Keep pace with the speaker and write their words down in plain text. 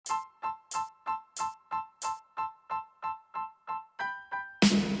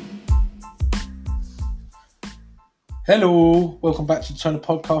Hello, welcome back to the Turner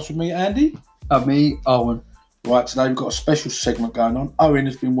Podcast with me, Andy. And me, Owen. Right, today we've got a special segment going on. Owen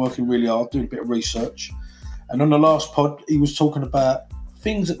has been working really hard, doing a bit of research. And on the last pod, he was talking about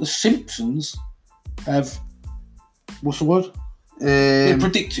things that the Simpsons have, what's the word? They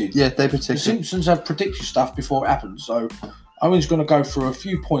predicted. Yeah, they predicted. The Simpsons have predicted stuff before it happens. So Owen's going to go through a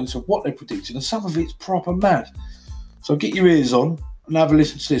few points of what they predicted, and some of it's proper mad. So get your ears on and have a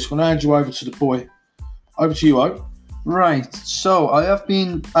listen to this. I'm going to hand you over to the boy. Over to you, Owen. Right, so I have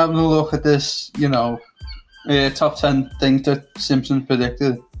been having a look at this, top 10 things that Simpsons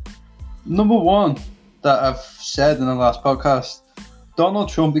predicted. Number one that I've said in the last podcast, Donald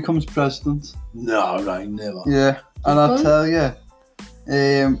Trump becomes president. No, never. Yeah, and I'll tell you,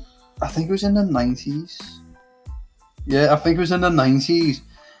 I think it was in the 90s. Yeah, I think it was in the 90s,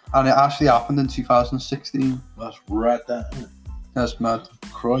 and it actually happened in 2016. That's right, that, isn't it? That's mad.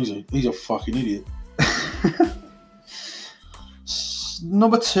 Crazy. He's a fucking idiot.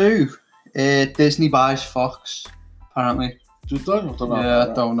 Number two, Disney buys Fox, apparently. I don't know. Yeah,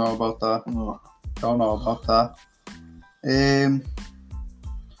 I don't know about that. No. Don't know about that.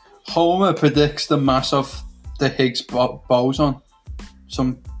 Homer predicts the mass of the Higgs boson.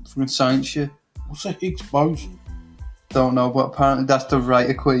 Some fucking science shit. What's a Higgs boson? Don't know, but apparently that's the right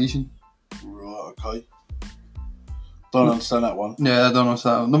equation. Right, okay. Don't understand that one. Yeah, I don't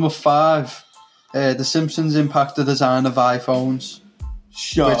understand that one. Number five, The Simpsons impact the design of iPhones.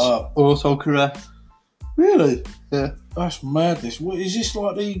 Shut up. Autocorrect. Really? Yeah. That's madness. What is this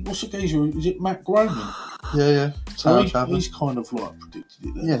like what's the geezer? Is it Matt Groening? Yeah. So he's kind of like predicted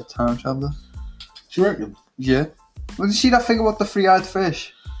it then. Yeah, time traveller. Do you reckon? Yeah. Well, did you see that thing about the three-eyed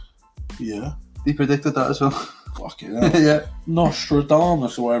fish? Yeah. He predicted that as well. Fucking hell. Yeah.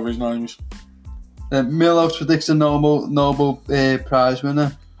 Nostradamus or whatever his name is. Milhouse predicts a Nobel Prize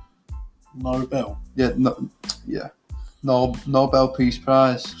winner. Nobel. Nobel Peace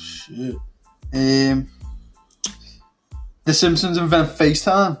Prize. Shit. The Simpsons invent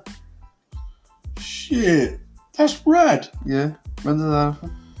FaceTime. Shit. That's rad. Yeah. When did that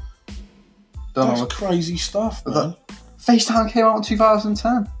happen? That's crazy stuff, man. FaceTime came out in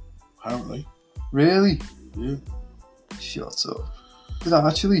 2010. Apparently. Really? Yeah. Shut up. Did that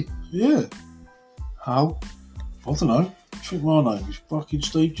actually? Yeah. How? I don't know. I think my name is fucking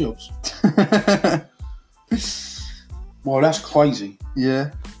Steve Jobs. Well, that's crazy.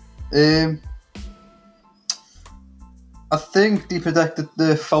 Yeah. I think they predicted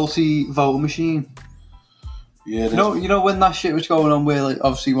the faulty voting machine. Yeah. You know when that shit was going on where, like,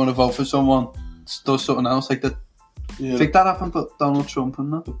 obviously you want to vote for someone, does something else like that. Yeah, I think that happened, but Donald Trump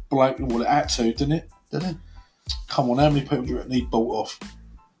and that. The bloke, well, it had to, didn't it? Did it? Come on, how many people do you reckon he bought off?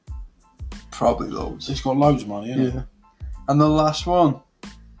 Probably loads. He's got loads of money, hasn't he? And the last one,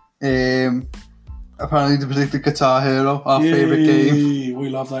 apparently they predicted Guitar Hero, our favourite game. We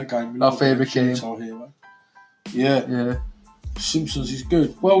love that game. Our favourite game. Guitar Hero. Yeah. Simpsons is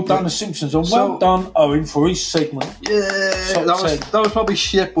good. Well done, The Simpsons, and well done, Owen, for his segment. Yeah, that was probably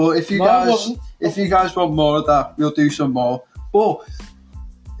shit. But if you guys want more of that, we'll do some more. But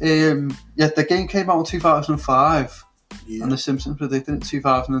the game came out in 2005, and The Simpsons predicted it in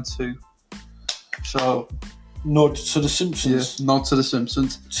 2002. So nod to The Simpsons. Yeah, nod to The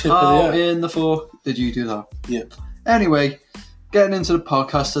Simpsons. How in the fuck did you do that? Yeah. Anyway, getting into the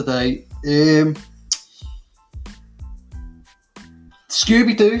podcast today.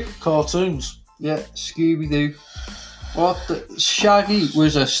 Scooby-Doo. Cartoons. Yeah, Scooby-Doo. Shaggy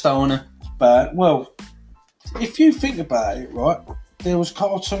was a stoner. Bad. Well, if you think about it, right, there was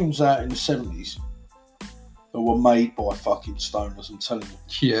cartoons out in the 70s that were made by fucking stoners, I'm telling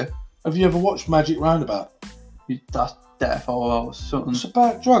you. Yeah. Have you ever watched Magic Roundabout? That's definitely something. It's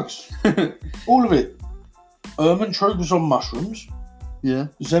about drugs. All of it. Ermintrude was on mushrooms. Yeah.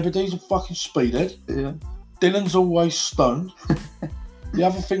 Zebedee's a fucking speedhead. Yeah. Dylan's always stoned. The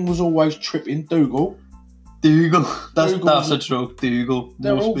other thing was always tripping. Dougal. That's a drug. Dougal.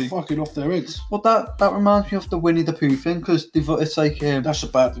 They're all fucking off their heads. Well, that reminds me of the Winnie the Pooh thing, because it's like that's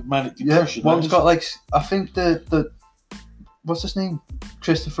about the manic depression. Yeah, one's got like, I think the what's his name?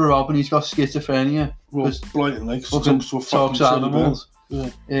 Christopher Robin. He's got schizophrenia. Well, blatantly, because he talks to a fucking animals. Yeah.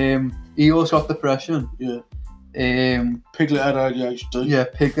 He also got depression. Yeah. Piglet had ADHD. Yeah,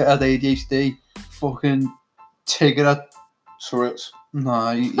 Piglet had ADHD. Fucking Tigger had Tourette's.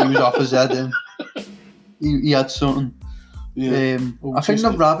 Nah, he was off his head. He had something. Yeah. I think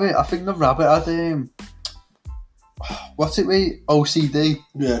the rabbit had what's it with OCD?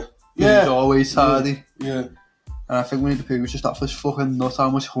 Yeah. He was always tardy. Yeah. And I think Winnie the Pooh was just off his fucking nut how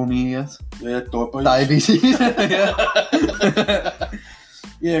much honey he had. Yeah, diabetes.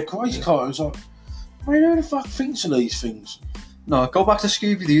 Yeah, crazy cartoons. I mean, who the fuck thinks of these things? No, go back to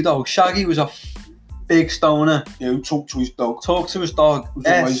Scooby-Doo though. Shaggy was a big stoner. Yeah, who talked to his dog. Talked to his dog.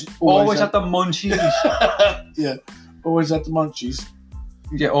 Always had the munchies. Yeah, always had the munchies.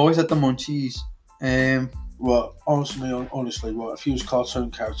 Yeah, always had the munchies. Right, honestly, right, if he was a cartoon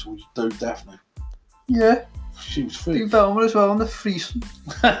character, would you do Daphne? Yeah. She was free. Do Velma as well on the threesome.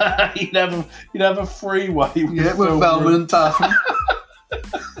 you'd have a freeway with Velma and Daphne.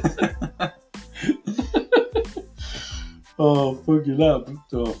 Oh, fucking hell.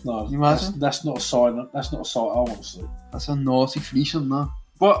 Oh, no, you imagine? That's not a sign. That's not a sight I want to see. That's a naughty threesome, no.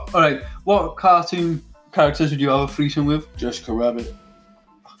 What cartoon characters would you have a threesome with? Jessica Rabbit.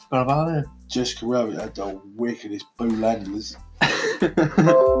 I forgot about it. Jessica Rabbit had the wickedest boo-landlers.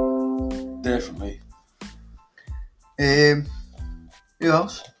 Definitely. Who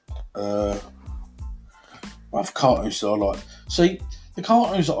else? I've cartoons that I like. See, the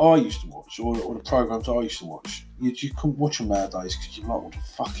cartoons that I used to watch, or the programs I used to watch, you couldn't watch them nowadays because you're like, what the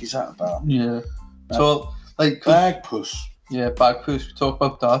fuck is that about? Yeah. So, like... Bagpuss. Yeah, Bagpuss. We talked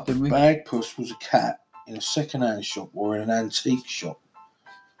about that, didn't we? Bagpuss was a cat in a second-hand shop or in an antique shop.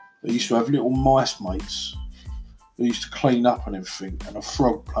 They used to have little mice mates. They used to clean up and everything, and a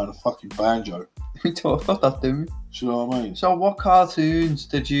frog playing a fucking banjo. We talked about that, didn't we? Do you know what I mean? So what cartoons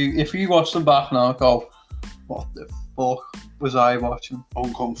did you, if you watch them back now, go, what the fuck was I watching?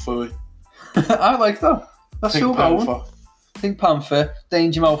 Hong Kong Phooey. I like that. That's Pink still Panther. going. Pink Panther.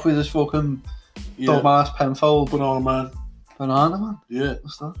 Danger Mouse with his fucking dumb-ass penfold. Banana Man. Banana Man? Yeah.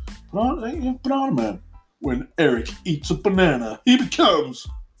 What's that? Banana Man. When Eric eats a banana, he becomes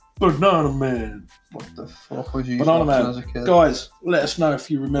Banana Man. What the fuck was you Banana watching Man. as a kid? Guys, let us know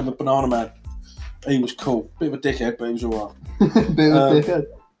if you remember Banana Man. He was cool. Bit of a dickhead, but he was alright. Bit of a dickhead.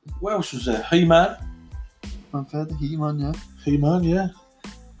 What else was there? He-Man. I've heard the He-Man, yeah. He-Man, yeah.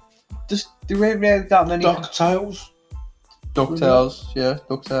 Do we really that many? DuckTales. DuckTales, yeah.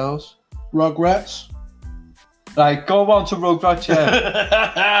 DuckTales. Rugrats. Right, go on to Rugrats,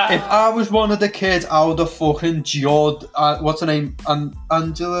 yeah. If I was one of the kids, I would have fucking jawed. What's her name?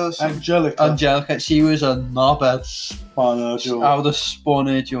 Angelica. She was a knobhead. Spun her jaw. I would have spun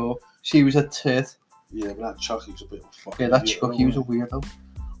her jaw. She was a tit. Yeah, but that Chucky was a bit of a fuck. Yeah, that Chucky was a weirdo.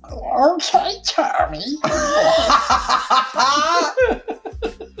 Okay, Tommy.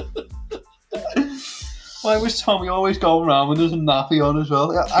 Why was Tommy always going around with his nappy on as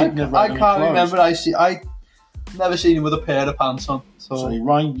well? I can't remember. I never seen him with a pair of pants on. So you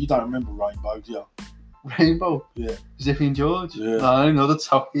don't remember Rainbow, do you? Rainbow? Yeah. Zippy and George? Yeah. No, I know the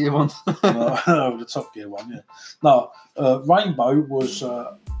Top Gear one. No, the Top Gear one, yeah. No, Rainbow was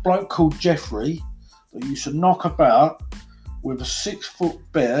a bloke called Jeffrey that used to knock about with a 6-foot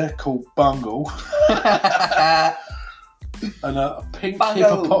bear called Bungle and a pink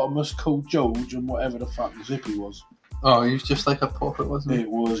hippopotamus called George and whatever the fuck Zippy was. Oh, he was just like a puppet, wasn't he?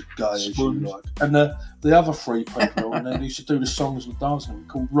 It was gay as you like. And the other three people, and then used to do the songs and dancing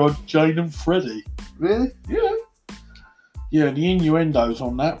called Rod, Jane and Freddie. Really? Yeah. Yeah, the innuendos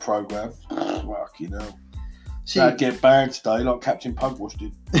on that programme, fucking hell. They'd get banned today like Captain Pugwash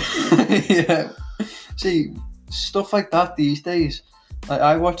did. Yeah. See, stuff like that these days. Like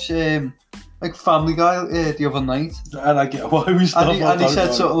I watch like Family Guy the other night. And I get away with stuff. And he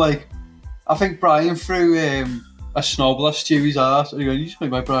said sort of like, I think Brian threw a snowball at Stewie's ass, and he goes, "You just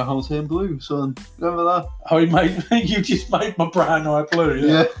made my brown eye turn blue, son." Remember that? Oh, you just made my brown eye blue.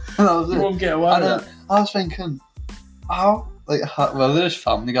 Yeah, that was it. You won't get away with that. I was thinking, how? Well, there's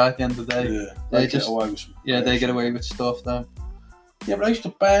Family Guy at the end of the day. Yeah, they get away with some. Yeah, they get away with stuff though. Yeah, but they used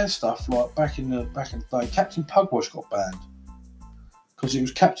to ban stuff like back in the day. Captain Pugwash got banned because it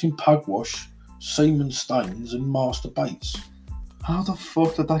was Captain Pugwash, Seaman Staines, and Master Bates. How the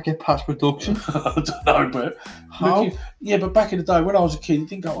fuck did that get past production? I don't know, but how? But back in the day when I was a kid, you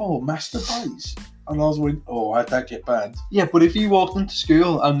didn't go, "Oh, Master Bates," and I was like, "Oh, how'd that get banned?" Yeah, but if you walked into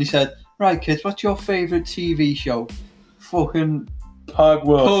school and they said, "Right, kids, what's your favourite TV show?" Fucking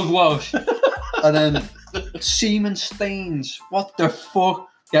Pugwash. And then Seaman Staines. What the fuck?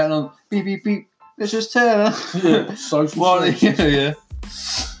 Getting on beep beep beep. This is Turner. Yeah, social. Yeah.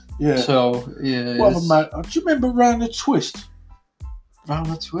 Yeah. So yeah. What do you remember Round the Twist? Round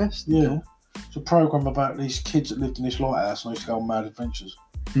the Twist? Yeah. It's a programme about these kids that lived in this lighthouse and they used to go on mad adventures.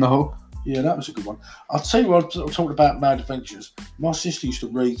 No. Yeah, that was a good one. I'll tell you what, I'm talking about mad adventures. My sister used to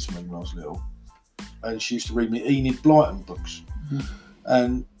read to me when I was little. And she used to read me Enid Blyton books. Mm-hmm.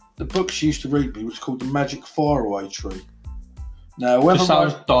 And the book she used to read me was called The Magic Faraway Tree. Now,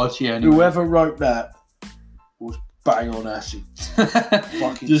 whoever wrote that was bang on acid.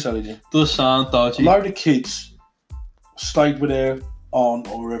 Fucking telling you. Does sound dodgy. A load of kids stayed with their aunt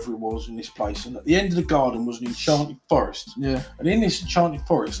or whoever it was in this place, and at the end of the garden was an enchanted forest. Yeah. And in this enchanted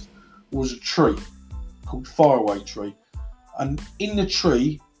forest was a tree called Faraway Tree, and in the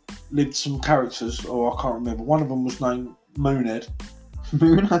tree lived some characters, or I can't remember. One of them was named Moonhead.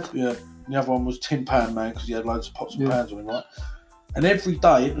 Moonhead? Yeah. The other one was Tin Pan Man because he had loads of pots and pans on him, right? And every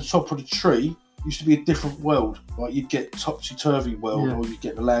day at the top of the tree used to be a different world. Like you'd get Topsy-Turvy World, or you'd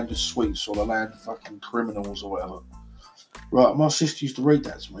get the Land of Sweets, or the Land of fucking Criminals, or whatever. Right, my sister used to read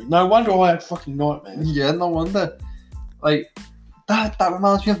that to me. No wonder I had fucking nightmares. Yeah, no wonder. Like, that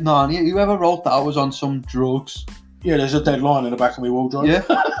reminds me of Narnia. Whoever wrote that was on some drugs. Yeah, there's a dead line in the back of my wardrobe. Yeah.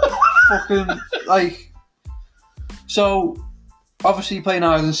 Fucking, like... So, obviously you playing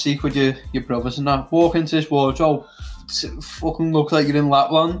hide and seek with your brothers and that. Walk into this wardrobe, it fucking looks like you're in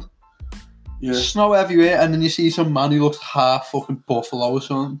Lapland. Yeah. Snow everywhere, and then you see some man who looks half fucking buffalo or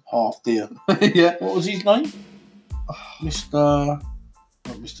something. Half deer. Yeah. What was his name? Mr.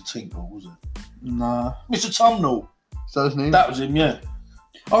 Not Mr. Tinkle, was it? Nah. Mr. Tumnall. Is that his name? That was him, yeah.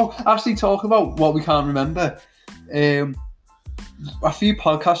 Oh, actually, talking about what we can't remember. A few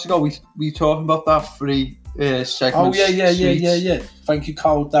podcasts ago, we talking about that free segment. Oh, yeah. Thank you,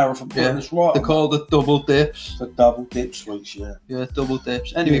 Carl Darragh, for putting us right. They're called the double dips. The double dip sweets, yeah. Yeah, double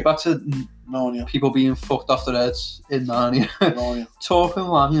dips. Anyway, back to Narnia. People being fucked off their heads in Narnia. Narnia. Talking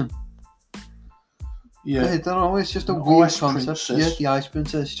lion. Yeah. I don't know, it's just a The weird Ice concept. Princess. Yeah, the Ice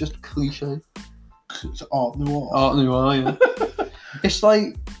Princess. It's just cliche. It's art noir. Art noir, yeah. It's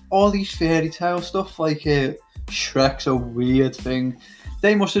like all these fairy tale stuff, like Shrek's a weird thing.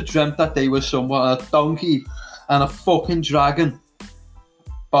 They must have dreamt that they were somewhat a donkey and a fucking dragon.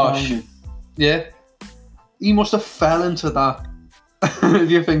 Bosh. Yeah. He must have fell into that. If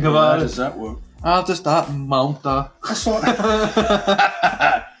you think about it. How does that work? How does that mount that? That's like...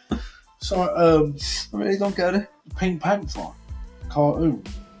 So, I really don't get it. Pink Panther cartoon.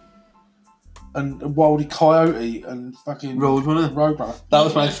 And Wildy Coyote and fucking Roadrunner. That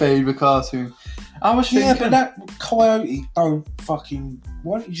was my favourite cartoon. I was thinking... Yeah, but that Coyote don't fucking...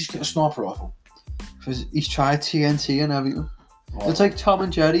 Why don't you just get a sniper rifle? Because he's tried TNT and everything. Right. It's like Tom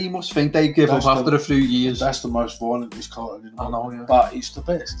and Jerry. You must think they give up after a few years. That's the most violent this cartoon in the world. I know, yeah. But it's the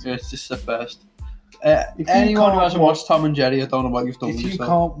best. Yeah, it's just the best. Anyone who hasn't watched Tom and Jerry, I don't know what you've done with yourself. If you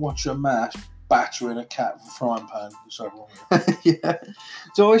can't watch a mouse battering a cat with a frying pan, there's something wrong with it. Yeah.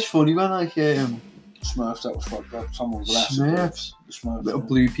 It's always funny when like Smurfs, that was fucked up. Someone was Smurfs. The Smurfs. Little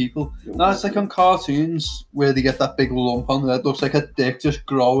blue people. No, it's like on cartoons where they get that big lump on there. It looks like a dick just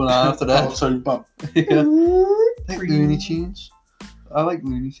growing out after that. Cartoon bump. Yeah. Like Looney Tunes. I like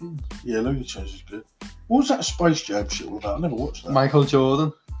Looney Tunes. Yeah, Looney Tunes is good. What was that Space Jam shit all about? I never watched that. Michael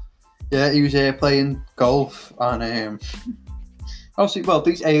Jordan. Yeah, he was playing golf and obviously, well,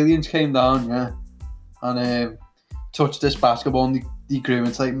 these aliens came down, yeah, and touched this basketball and they grew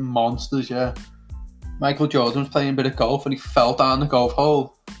into like monsters, yeah. Michael Jordan was playing a bit of golf and he fell down the golf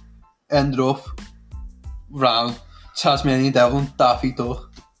hole, ended up round Tasmanian Devil and Daffy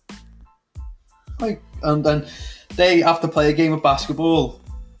Duck. Like, and then they have to play a game of basketball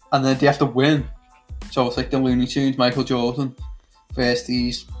and then they have to win. So it's like the Looney Tunes, Michael Jordan versus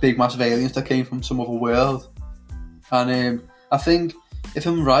these big massive aliens that came from some other world. And I think, if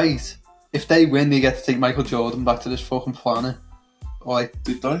I'm right, if they win, they get to take Michael Jordan back to this fucking planet. Or like,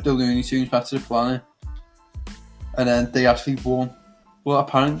 did they? The Looney Tunes back to the planet. And then they actually won. Well,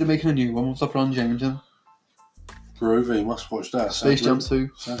 apparently they're making a new one with LeBron James in. Groovy, must watch that. Space Jam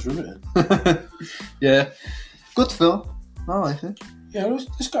 2. Sounds riveting. Yeah. Good film. I like it. Yeah,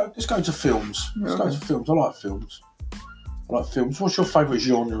 let's go to films. Yeah, let's go to films. I like films. What's your favourite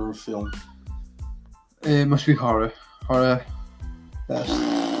genre of film? It must be horror. Horror.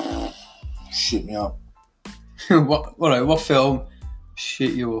 Best. Shit me up. What film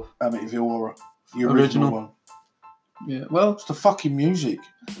shit you up? Amityville Horror. The original one. Yeah, well, it's the fucking music.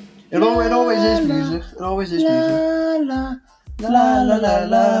 It always is music. It always is music. La la la la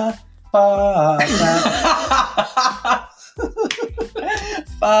la. Fuck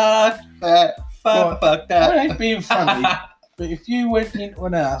that. Fuck that. I ain't being funny, but if you went into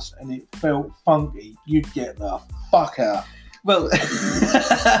an house and it felt funky, you'd get the fuck out. Well,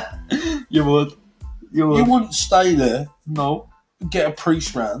 you would. You wouldn't stay there. No. Get a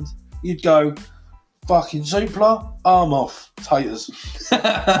priest round. You'd go, fucking Zoopla, arm off, taters.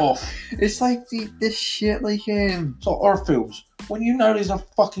 Off. It's like this shit, like It's like horror films. When you know there's a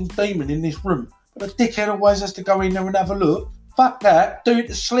fucking demon in this room, but the dickhead always has to go in there and have a look. Fuck that. Do it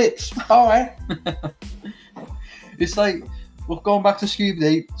to slips. Alright. It's like, well, going back to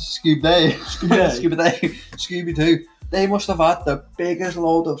Scooby-Doo. They must have had the biggest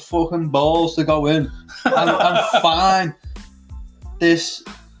load of fucking balls to go in and find this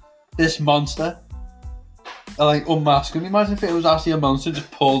monster, like, unmask him. Imagine if it was actually a monster just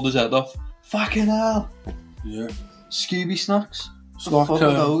pulled his head off. Fucking hell. Yeah. Scooby snacks. It's The like fuck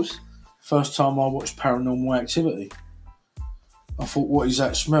are those? first time I watched Paranormal Activity. I thought, what is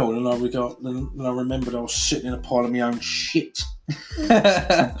that smell? And then I remembered I was sitting in a pile of my own shit.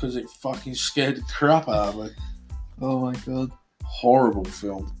 Because it fucking scared the crap out of me. Oh my god. Horrible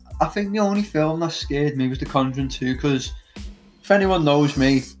film. I think the only film that scared me was The Conjuring 2, because if anyone knows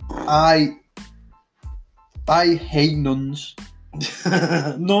me, I hate nuns.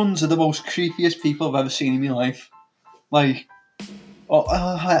 Nuns are the most creepiest people I've ever seen in my life. Like,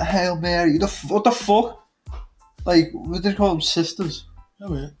 Hail Mary, what the fuck? Like, what do they call them, sisters?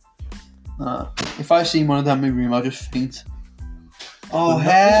 Oh yeah. If I see one of them in my room, I'll just faint. Oh,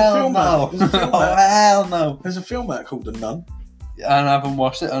 hell no. Oh, hell no. There's a film out called The Nun. And I haven't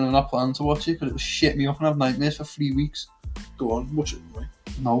watched it, and I'm not planning to watch it because it will shit me up and have nightmares for 3 weeks. Go on, watch it with me.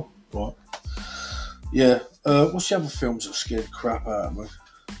 No. Right. Yeah. What's the other films that scared the crap out of me?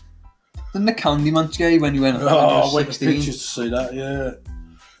 Didn't the Candyman scare you when you went when you I were went to 16? pictures to see that, yeah.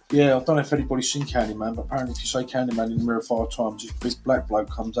 Yeah, I don't know if anybody's seen Candyman, but apparently if you say Candyman in the mirror 5 times, this big black bloke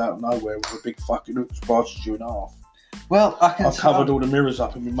comes out of nowhere with a big fucking hook, slices you in half. Well, I covered all the mirrors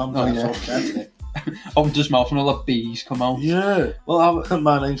up in my mum's house, so I was counting it. Opened his mouth and all the bees come out. Yeah. Well,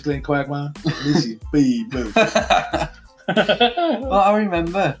 my name's Glenn Quagmire. This is Bee Boo. Well, I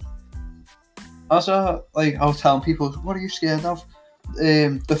remember. I was telling people, what are you scared of?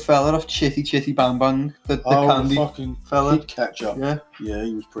 The fella of Chitty Chitty Bang Bang, the candy fucking fella. kid catcher. Yeah. Yeah,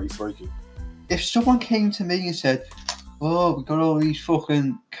 he was pretty freaky. If someone came to me and said, "Oh, we got all these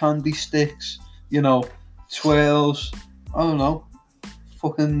fucking candy sticks, you know, twirls, I don't know,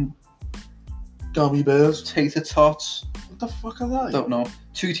 fucking Gummy bears. tater tots, What the fuck are they? I don't know,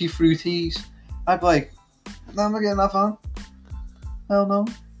 tutti fruities," I'd be like, "No, I'm not getting that van. Hell no."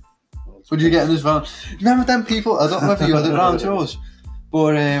 Would you get in this van? Remember them people? I don't know if you had it around yours,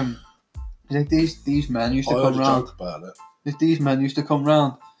 but like these men used to come round. Joke about it. These men used to come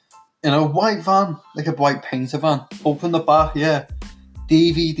round in a white van, like a white painter van. Open the back, yeah.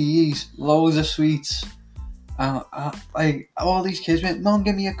 DVDs, loads of sweets, and like all these kids went, "Man,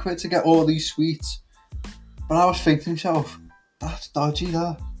 give me a quid to get all these sweets." But I was thinking to myself, that's dodgy,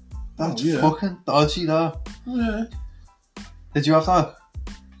 that. That's fucking dodgy, that. Yeah. Did you have that?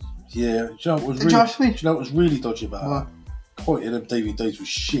 Yeah. Do you know what was Did you ask me? Do you know what was really dodgy about What? it? Quality of them DVDs was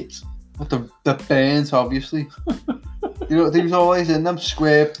shit. But the bands, obviously. You know, they was always in them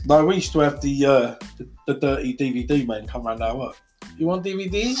square. No, we used to have the dirty DVD man come round our work. You want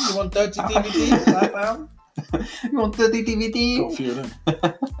DVD? You want dirty DVD? Right now? You want dirty DVD? Got a few of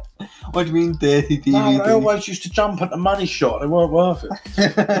them. What do you mean dirty DVD? No, they always used to jump at the money shot. They weren't worth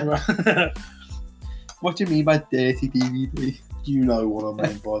it. What do you mean by dirty DVD? You know what I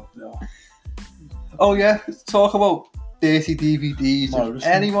mean by that. Oh yeah, talk about dirty DVDs. No, if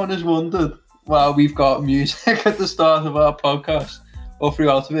anyone has wondered why we've got music at the start of our podcast or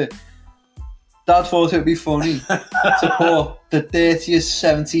throughout of it, Dad thought it would be funny to put the dirtiest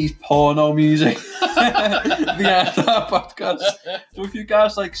 70s porno music behind our podcast. So if you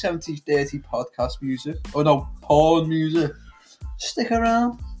guys like 70s dirty podcast music, or no, porn music, stick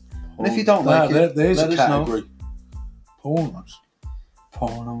around. And if you don't like it, there's let a us category. Pornos.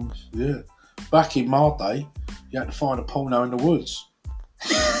 Pornos. Yeah. Back in my day, you had to find a porno in the woods.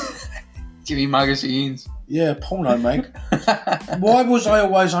 Do you mean magazines? Yeah, porno, mate. Why was I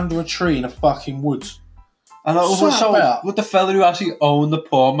always under a tree in a fucking woods? And would the fella who actually owned the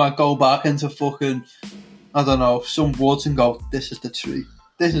porn might go back into fucking, I don't know, some woods and go, "This is the tree.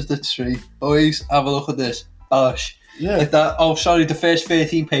 This is the tree. Boys, have a look at this. Bosh." Yeah. Like that. Oh, sorry, the first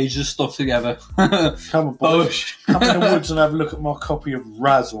 13 pages are stuck together. Come on, boys. Come in the woods and have a look at my copy of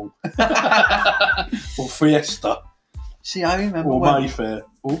Razzle. Or Fiesta. See, I remember or when Mayfair.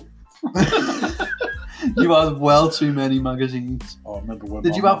 Oh. You had well too many magazines. I remember when.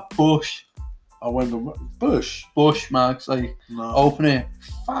 Did you have Bush? I went to Bush. Bush mags, like no. Open it.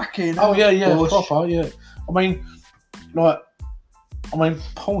 Fucking. Oh yeah, Bush. proper, yeah. I mean,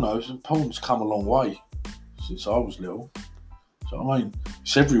 porn's come a long way since I was little. So I mean,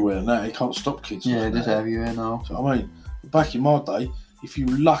 it's everywhere now. You can't stop kids. Yeah, it is everywhere now. So I mean, back in my day, if you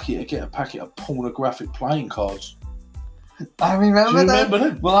were lucky to get a packet of pornographic playing cards. I remember, Do you remember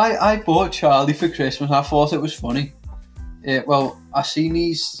them? Well, I bought Charlie for Christmas. I thought it was funny. I seen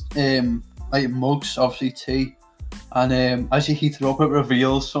these like mugs, obviously tea, and as you heat it up, it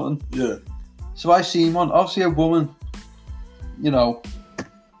reveals something. Yeah. So I seen one. Obviously, a woman, you know,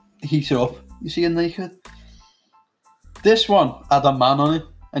 heat it up. You see her naked. This one had a man on it,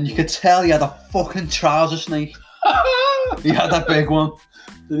 and you could tell he had a fucking trouser snake. He had that big one.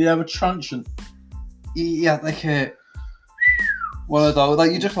 Did he have a truncheon? He had like a one of those.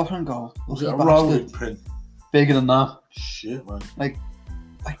 Like you just look and go. Was it a rolling pin? Bigger than that. Shit, man. Like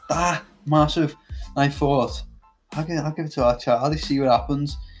that, massive. And I thought, I'll give it to our Charlie, see what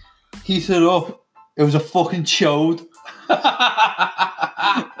happens. Heated it up. It was a fucking chode.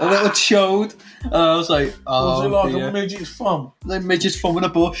 A little chode. And I was like, oh, was it like a midget's thumb? Like midget's thumb in a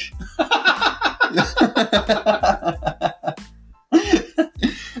bush.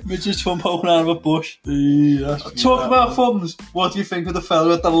 Midget's thumb poking out of a bush. Yeah, talk about thumbs. What do you think of the fella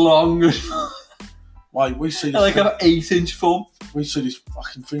with the longest? Wait, we see like an 8-inch thumb. We see this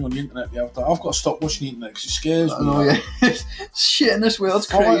fucking thing on the internet the other day. I've got to stop watching the internet because it scares me. I know, yeah. Shit in this world's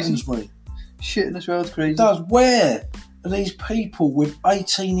crazy. Me. Shit in this world's crazy. It does. Where are these people with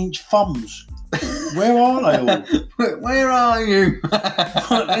 18-inch thumbs? Where are they all? Where are you?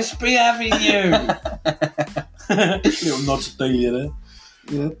 Let's be having you. Little nod to Delia there.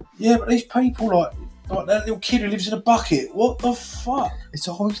 Yeah. Yeah, but these people like that little kid who lives in a bucket. What the fuck? It's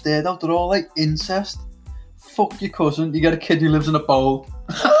always there though. They're all like incest. Fuck your cousin. You get a kid who lives in a bowl.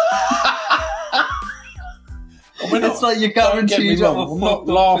 It's like you're guaranteed to have a I'm not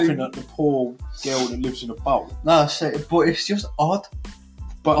laughing at the poor girl that lives in a bowl. No, but it's just odd.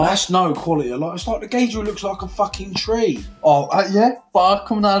 But that's no quality of life. It's like the geezer who looks like a fucking tree. Oh, yeah. Bark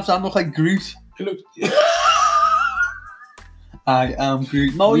coming out of his hand look like Groot. It looks... I am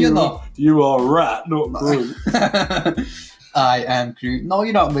Groot. No, you're not. You are a rat, not Groot. I am Groot. No,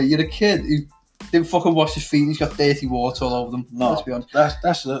 you're not, mate. You're a kid who didn't fucking wash his feet and he's got dirty water all over them. No, let's be honest.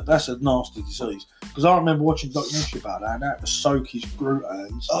 That's a nasty disease. Because I remember watching a documentary about that and they had to soak his Groot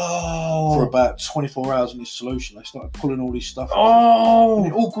hands for about 24 hours in this solution. They started pulling all this stuff out. And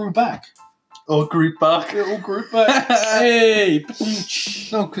it all grew back. All grew back. It all grew back. Hey!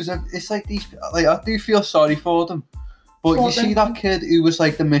 No, because it's like these... Like, I do feel sorry for them. But you see that kid who was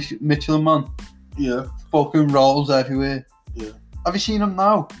like the Michelin man? Yeah. Fucking rolls everywhere. Yeah. Have you seen him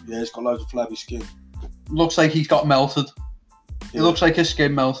now? Yeah, he's got loads of flabby skin. Looks like he's got melted. Yeah. It looks like his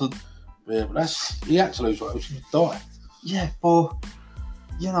skin melted. Yeah, but he had to lose weight. He was going to die. Yeah, but,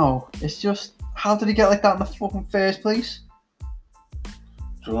 you know, it's just... How did he get like that in the fucking first place?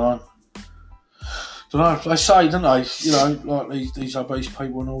 Don't know. They say, don't they? You know, like these obese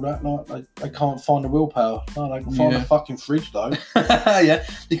people and all that. Like they can't find the willpower. No, they can find the fucking fridge though. Yeah,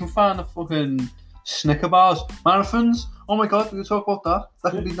 they can find the fucking Snicker bars, marathons. Oh my god, we can talk about that.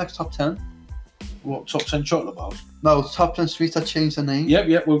 That could be next top 10. What, top 10 chocolate bars? No, top 10 sweets that changed the name.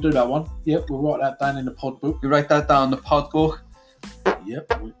 Yep, we'll do that one. Yep, we'll write that down in the pod book. We write that down in the pod book.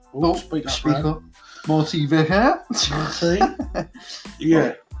 Yep. We'll speak up. More TV here.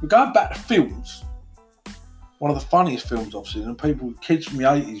 Yeah, we're going back to films. One of the funniest films I've seen, and kids from the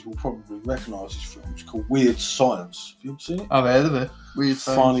 80s will probably recognise this film. It's called Weird Science. Have you ever seen it? I've heard of it. Weird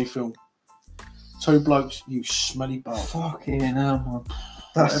Science. Funny film. Two blokes, you smelly bastard. Fucking hell, man.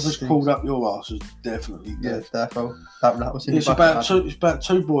 Whatever's pulled up your arse is definitely dead. Yeah, defo. That was in it's about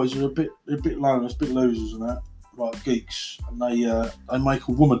two boys who are a bit loners, a bit losers and that, like geeks, and they make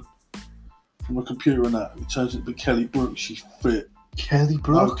a woman from a computer and that. And it turns out to be Kelly Brook. She's fit. Kelly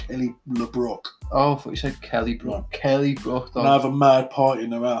Brook? No, Kelly LeBrock. Oh, I thought you said Kelly Brook. No. Kelly Brook. And they have a mad party in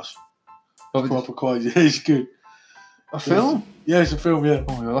their house. Proper crazy. Yeah, it's good. A film? Yeah, it's a film, yeah.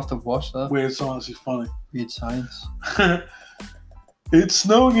 Oh, you'll have to watch that. Weird Science is funny. Weird Science. It's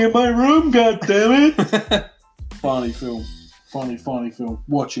snowing in my room, goddammit! Funny film. Funny film.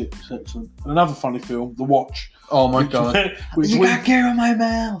 Watch it, it's excellent. And another funny film, The Watch. Oh my god. You got gear in my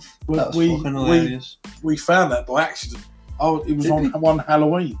mouth! That was fucking hilarious. We found that by accident. It was on one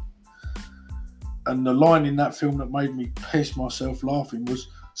Halloween. And the line in that film that made me piss myself laughing was,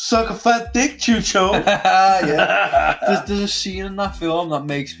 "Suck a fat dick, Chucho." Yeah. There's a scene in that film that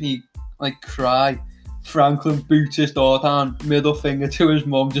makes me like cry. Franklin boots his door down, middle finger to his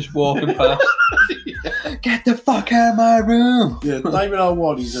mum just walking past. Yeah. Get the fuck out of my room. Yeah, David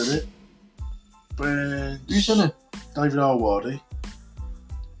Alwardy's in it. Who's in it? David Alwardy.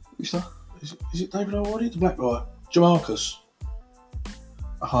 Who's that? Is it David Alwardy? The black guy. Jamarcus.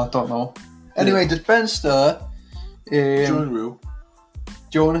 I don't know. Anyway, there's Ben Starr,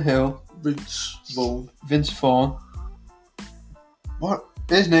 Jonah Hill, Vince Vaughn. What?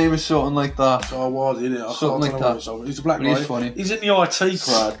 His name is something like that. Alwardy, isn't it? Something like that. He's a black guy. He's funny. He's in the IT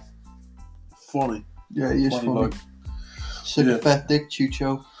crowd. Funny. Yeah, he is funny. Suck a fat dick,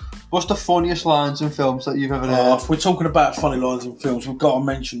 Chucho. What's the funniest lines in films that you've ever heard? If we're talking about funny lines in films, we've got to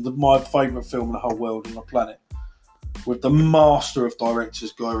mention my favourite film in the whole world on the planet. With the master of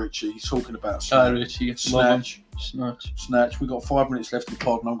directors, Guy Ritchie. He's talking about Snatch. Snatch. We've got 5 minutes left in the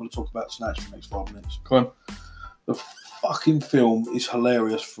pod, and I'm going to talk about Snatch for the next 5 minutes. Go on. The fucking film is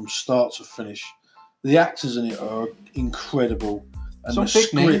hilarious from start to finish. The actors in it are incredible, and the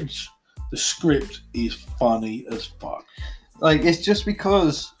script is funny as fuck. Like, it's just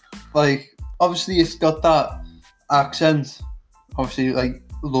because, like, obviously it's got that accent, obviously, like,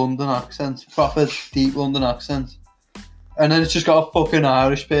 London accent, proper deep London accent. And then it's just got a fucking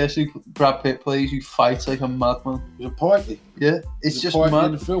Irish person who Brad Pitt plays, who fights like a madman. He's a pikey. Yeah, it's just mad.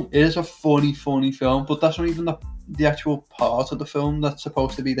 In the film. It is a funny film, but that's not even the actual part of the film that's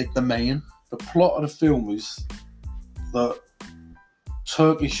supposed to be like the main. The plot of the film is that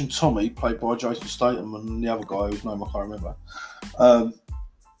Turkish and Tommy, played by Jason Statham, and the other guy whose name I can't remember,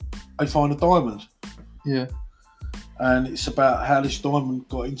 they find a diamond. Yeah. And it's about how this diamond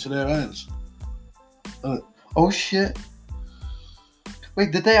got into their hands. Oh shit.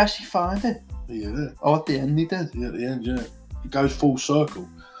 Wait, did they actually find it? Yeah. Oh, at the end they did? Yeah, at the end, yeah. It goes full circle.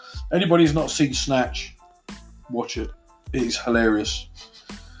 Anybody who's not seen Snatch, watch it. It is hilarious.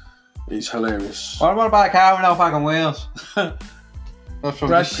 It's hilarious. What about a car with no fucking wheels? That's from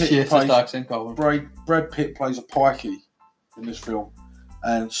Brad the Pitt shittest accent going. Brad Pitt plays a pikey in this film,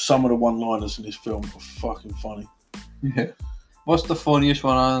 and some of the one-liners in this film are fucking funny. Yeah. What's the funniest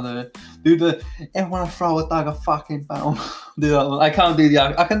one on there? Do the everyone throw a dagger fucking bound. Do that one. I can't do the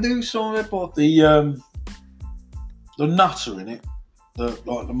I can do some of it, but the nutter in it,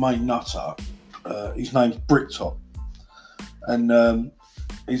 the main nutter, his name's Bricktop, and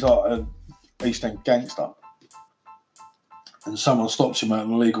he's like an East End gangster, and someone stops him at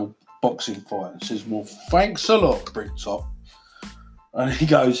an illegal boxing fight and says, "Well, thanks a lot, Bricktop," and he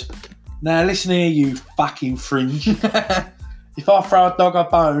goes, "Now listen here, you fucking fringe. If I throw a dog a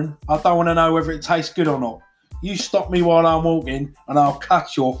bone, I don't want to know whether it tastes good or not. You stop me while I'm walking and I'll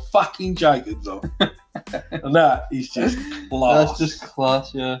cut your fucking Jacobs off." And that is just class. That's just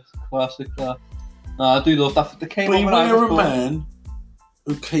class, yeah. Classic class. No, I do love that. Beware a man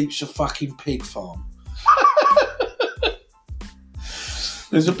who keeps a fucking pig farm.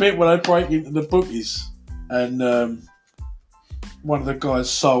 There's a bit where they break into the bookies and one of the guys'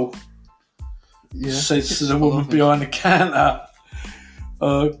 soul says to the woman behind the counter,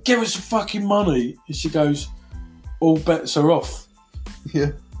 "Give us some fucking money." And she goes, "All bets are off."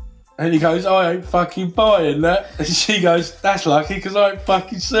 Yeah. And he goes, "I ain't fucking buying that." And she goes, "That's lucky because I ain't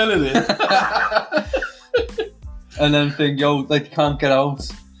fucking selling it." And then think, yo, like, you can't get out.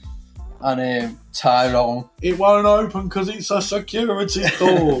 And Tyrone. "It won't open because it's a security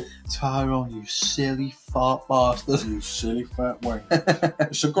door." Tyrone, you silly fat bastard. You silly fat wank.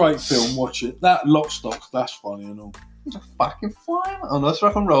 It's a great film, watch it. That Lock Stock, that's funny and all. He's a fucking flying. Oh, that's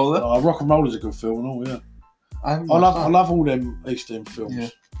Rock and Roller. Rock and Roll is a good film and all, yeah. I love all them East End films. Yeah.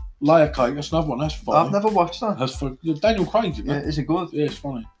 Layer Cake, that's another one, that's funny. I've never watched that. That's for Daniel Craig's in that. Yeah, is it good? Yeah, it's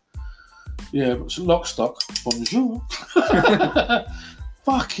funny. Yeah, but it's Lock Stock. Bonjour.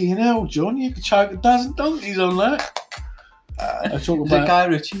 Fucking hell, John, you could choke a dozen donkeys on that. I talk about, is it Guy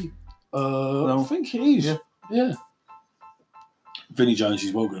Ritchie? I think it is. Yeah. Vinnie Jones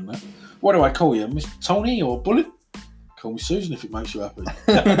is well good in that. What do I call you, Mr. Tony or Bullet? Call me Susan if it makes you happy.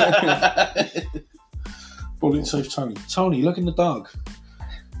 Bullet says Tony. Tony, look in the dog.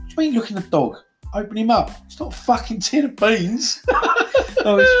 What do you mean look in the dog? Open him up. It's not a fucking tin of beans.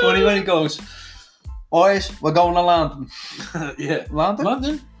 Oh, it's funny when he goes, "Boys, we're going to London." Yeah. London?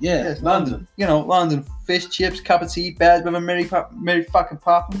 London? Yeah, yes, London. You know, London. Fish, chips, cup of tea, bed with a Mary fucking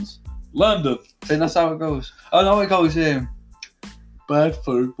Poppins. London. I think that's how it goes. Oh, no, it goes, bad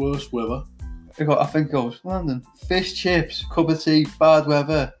food, worse weather. I think it goes, London. Fish, chips, cup of tea, bad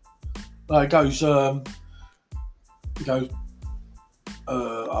weather. No, it goes, oh,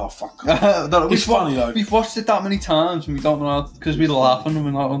 fuck. It's funny, though. We've watched it that many times and we don't know how, because we're laughing and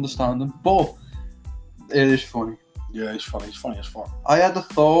we're not understanding. But it is funny. Yeah, it's funny. It's funny as fuck. I had a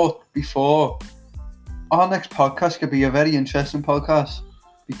thought before. Our next podcast could be a very interesting podcast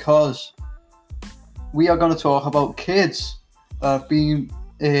because we are going to talk about kids that have been,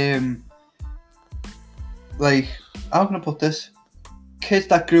 like, how can I put this? Kids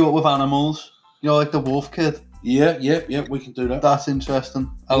that grew up with animals. You know, like the wolf kid. Yeah, we can do that. That's interesting.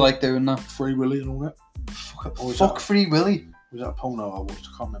 I like doing that. Free Willy and all that. Fuck Free Willy. Was that a porno I watched?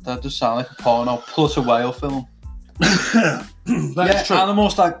 I can't remember. That does sound like a porno plus a whale film. That's true.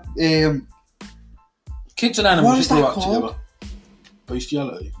 Animals that... Kids and animals grew up together.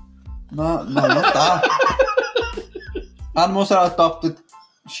 Bestiality. No, not that. Animals that are adopted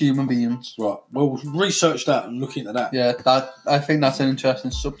human beings. Right. Well, we'll research that and look into that. Yeah, I think that's an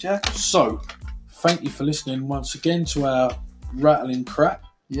interesting subject. So, thank you for listening once again to our rattling crap.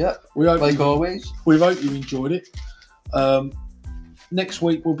 Yeah. Always. We hope you enjoyed it. Next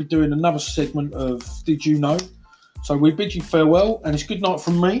week we'll be doing another segment of Did You Know? So we bid you farewell, and it's good night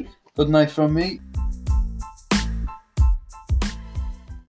from me. Good night from me.